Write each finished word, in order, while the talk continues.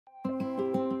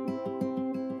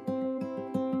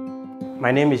My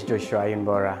name is Joshua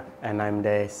Ayimbora and I'm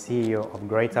the CEO of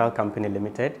Groital Company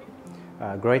Limited.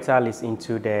 Groital is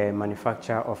into the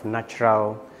manufacture of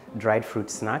natural dried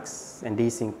fruit snacks, and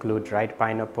these include dried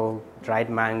pineapple, dried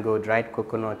mango, dried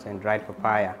coconut and dried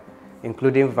papaya,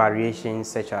 including variations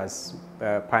such as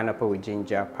pineapple with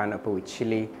ginger, pineapple with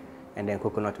chili, and then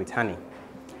coconut with honey.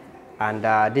 And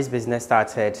this business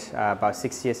started about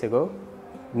 6 years ago,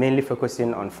 mainly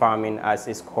focusing on farming as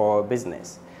its core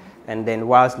business. And then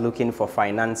whilst looking for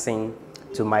financing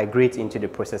to migrate into the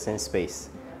processing space.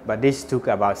 But this took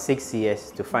about 6 years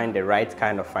to find the right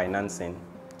kind of financing.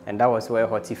 And that was where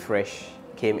HortiFresh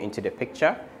came into the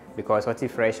picture, because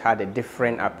HortiFresh had a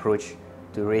different approach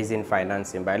to raising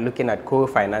financing by looking at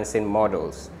co-financing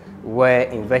models where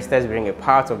investors bring a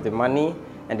part of the money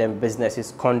and then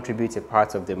businesses contribute a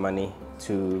part of the money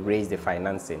to raise the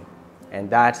financing. And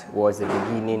that was the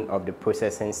beginning of the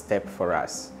processing step for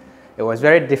us. It was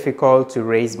very difficult to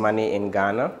raise money in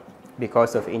Ghana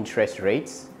because of interest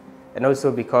rates and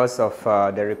also because of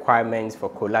the requirements for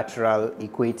collateral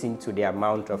equating to the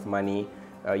amount of money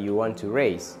you want to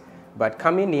raise. But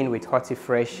coming in with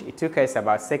HortiFresh, it took us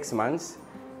about 6 months.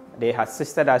 They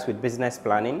assisted us with business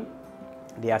planning.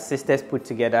 They assisted us put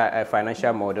together a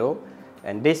financial model,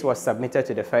 and this was submitted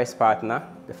to the first partner.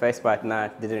 The first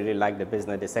partner didn't really like the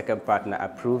business. The second partner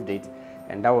approved it,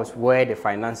 and that was where the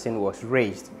financing was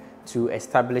raised to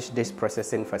establish this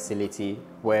processing facility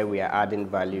where we are adding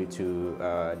value to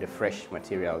the fresh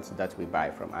materials that we buy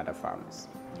from other farmers.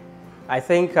 I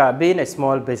think being a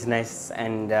small business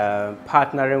and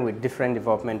partnering with different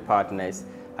development partners,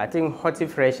 I think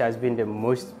HortiFresh has been the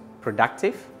most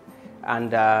productive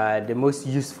and the most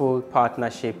useful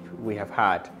partnership we have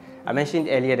had. I mentioned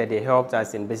earlier that they helped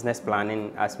us in business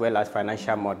planning as well as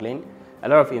financial modeling. A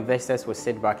lot of investors will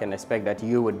sit back and expect that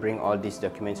you would bring all these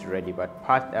documents ready, but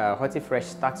HortiFresh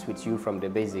starts with you from the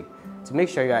basic to make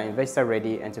sure you are investor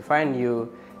ready and to find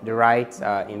you the right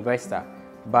investor.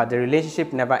 But the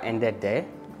relationship never ended there.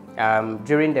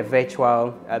 During the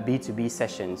virtual B2B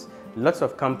sessions, lots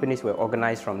of companies were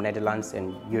organized from Netherlands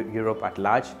and Europe at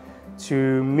large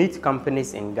to meet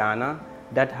companies in Ghana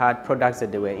that had products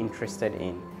that they were interested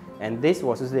in. And this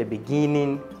was also the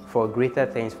beginning for greater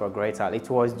things for Groital. It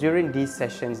was during these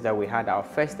sessions that we had our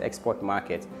first export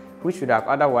market, which would have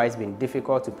otherwise been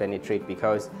difficult to penetrate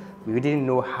because we didn't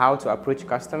know how to approach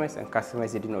customers and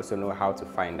customers didn't also know how to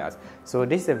find us. So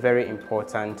this is a very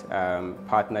important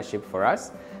partnership for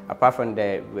us, apart from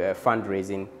the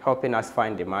fundraising, helping us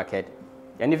find the market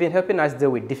and even helping us deal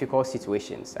with difficult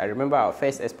situations. I remember our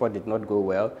first export did not go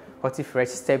well. HortiFresh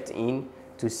stepped in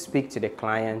to speak to the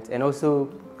client and also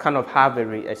kind of have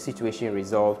a situation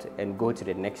resolved and go to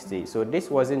the next stage. So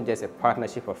this wasn't just a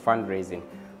partnership for fundraising,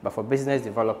 but for business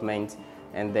development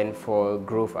and then for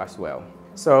growth as well.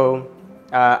 So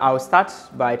I'll start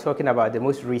by talking about the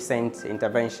most recent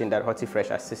intervention that HortiFresh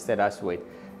assisted us with,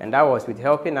 and that was with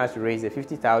helping us raise a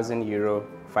 €50,000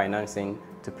 financing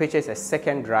to purchase a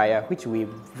second dryer, which we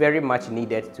very much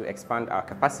needed to expand our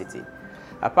capacity.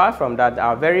 Apart from that,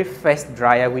 our very first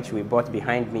dryer, which we bought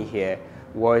behind me here,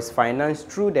 was financed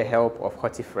through the help of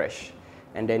HortiFresh.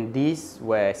 And then these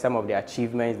were some of the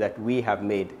achievements that we have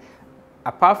made.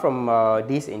 Apart from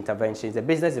these interventions, the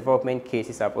business development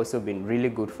cases have also been really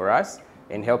good for us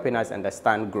in helping us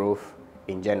understand growth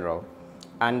in general.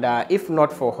 And if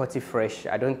not for HortiFresh,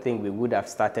 I don't think we would have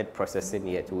started processing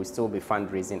yet. We would still be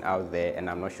fundraising out there, and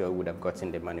I'm not sure we would have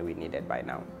gotten the money we needed by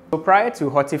now. So prior to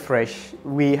HortiFresh,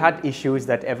 we had issues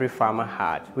that every farmer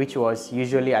had, which was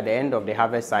usually at the end of the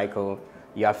harvest cycle,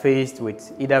 you are faced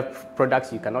with either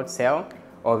products you cannot sell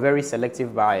or very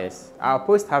selective buyers. Our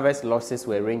post-harvest losses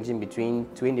were ranging between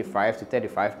 25 to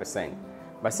 35%.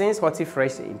 But since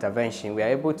HortiFresh intervention, we are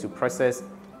able to process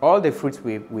all the fruits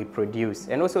we produce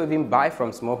and also even buy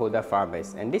from smallholder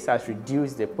farmers. And this has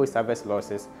reduced the post-harvest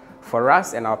losses for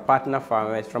us and our partner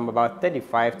farmers from about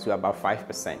 35 to about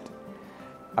 5%.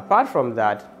 Apart from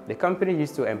that, the company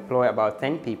used to employ about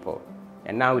 10 people.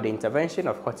 And now with the intervention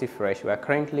of HortiFresh, we are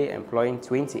currently employing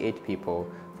 28 people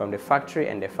from the factory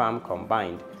and the farm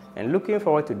combined, and looking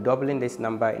forward to doubling this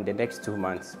number in the next 2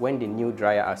 months when the new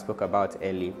dryer I spoke about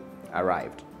earlier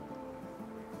arrived.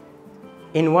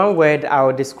 In one word, I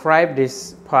would describe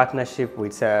this partnership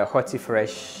with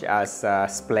HortiFresh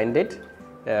as splendid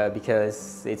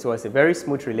because it was a very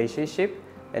smooth relationship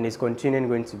and it's going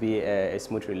to be a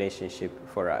smooth relationship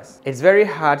for us. It's very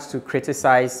hard to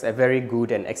criticize a very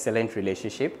good and excellent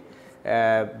relationship,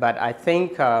 but I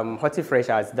think HortiFresh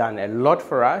has done a lot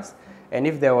for us, and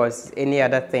if there was any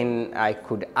other thing I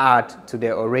could add to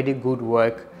the already good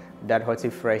work that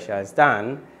HortiFresh has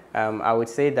done, I would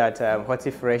say that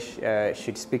HortiFresh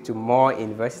should speak to more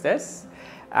investors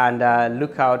and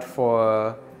look out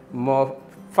for more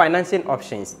financing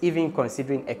options, even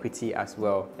considering equity as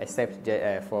well, except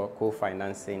for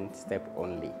co-financing step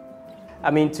only. I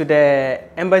mean, to the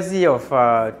Embassy of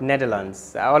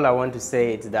Netherlands, all I want to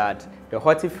say is that the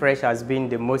HortiFresh has been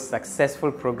the most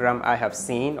successful program I have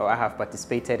seen or I have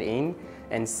participated in,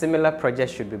 and similar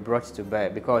projects should be brought to bear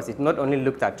because it not only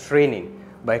looked at training,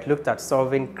 but it looked at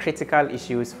solving critical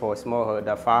issues for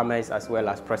smallholder farmers as well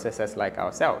as processors like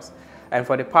ourselves. And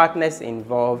for the partners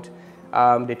involved,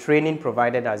 the training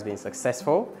provided has been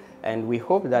successful, and we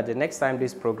hope that the next time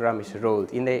this program is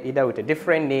rolled, either with a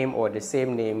different name or the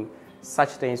same name, such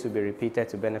things will be repeated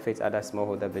to benefit other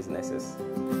smallholder businesses.